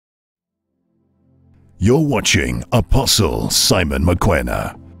You're watching Apostle Simon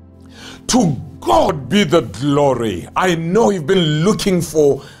Mokoena. To God be the glory. I know you've been looking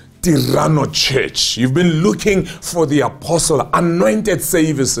for Tirano Church. You've been looking for the apostle anointed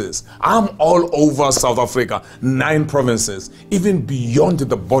services. I'm all over South Africa, 9 provinces, even beyond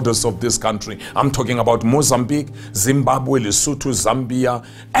the borders of this country. I'm talking about Mozambique, Zimbabwe, Lesotho, Zambia,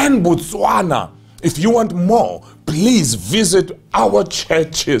 and Botswana. If you want more, please visit our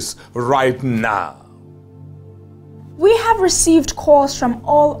churches right now. We have received calls from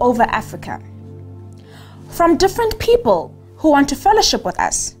all over Africa, from different people who want to fellowship with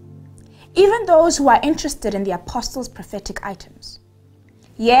us, even those who are interested in the apostles' prophetic items.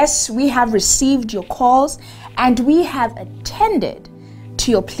 Yes, we have received your calls and we have attended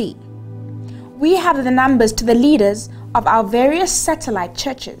to your plea. We have the numbers to the leaders of our various satellite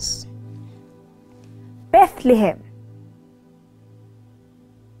churches. Bethlehem,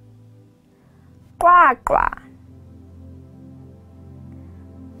 Qwaqwa,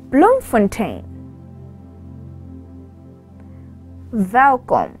 Bloemfontein,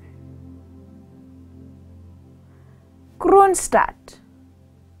 Welkom, Kroonstad,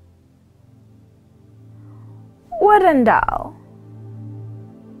 Odendaal,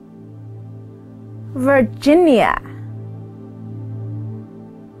 Virginia,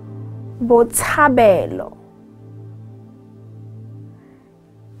 Botshabelo,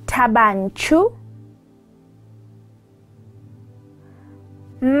 Tabanchu,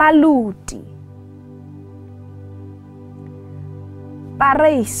 Maluti,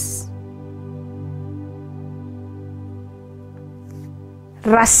 Paris,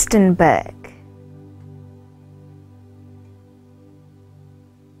 Rustenburg,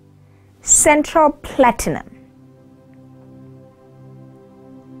 Central Platinum,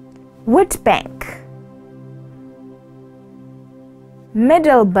 Witbank,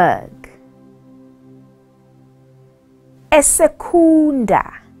 Middelburg,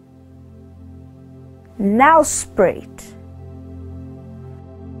 Esekunda, Nelspruit,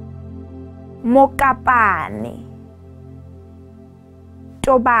 Mokapane,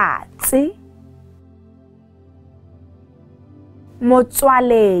 Tobatsi,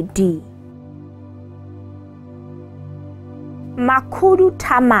 Motswaledi, Makudu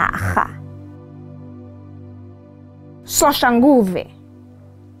Tamaga, Soshanguve,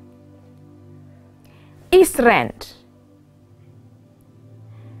 East Rand,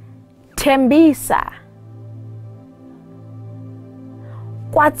 Tembisa,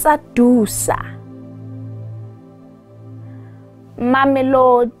 KwaZadusa,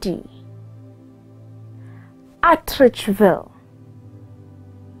 Mamelodi, Atteridgeville,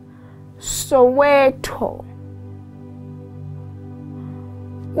 Soweto,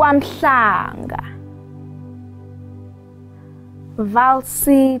 KwaMhlanga, Val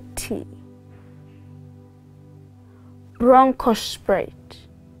City, Bronkhorstspruit,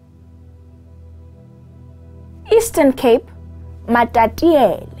 Eastern Cape,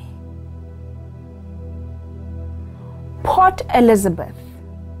 Matatiele, Port Elizabeth,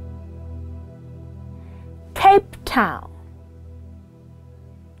 Cape Town,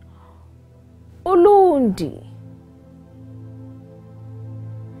 Ulundi,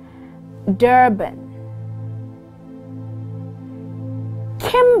 Durban,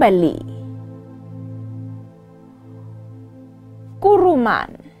 Kimberley,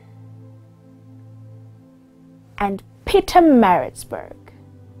 Kuruman, and Pietermaritzburg.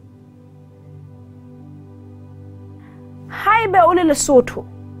 Haebe o le Lesotho,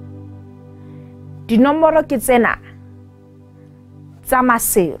 dinomoro ke tsena tsa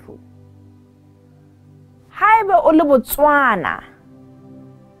Maseru. Haebe o le Botswana,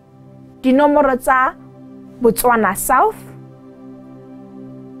 dinomoro tsa Botswana South,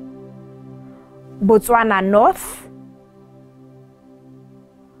 Botswana North,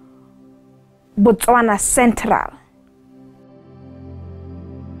 Botswana Central,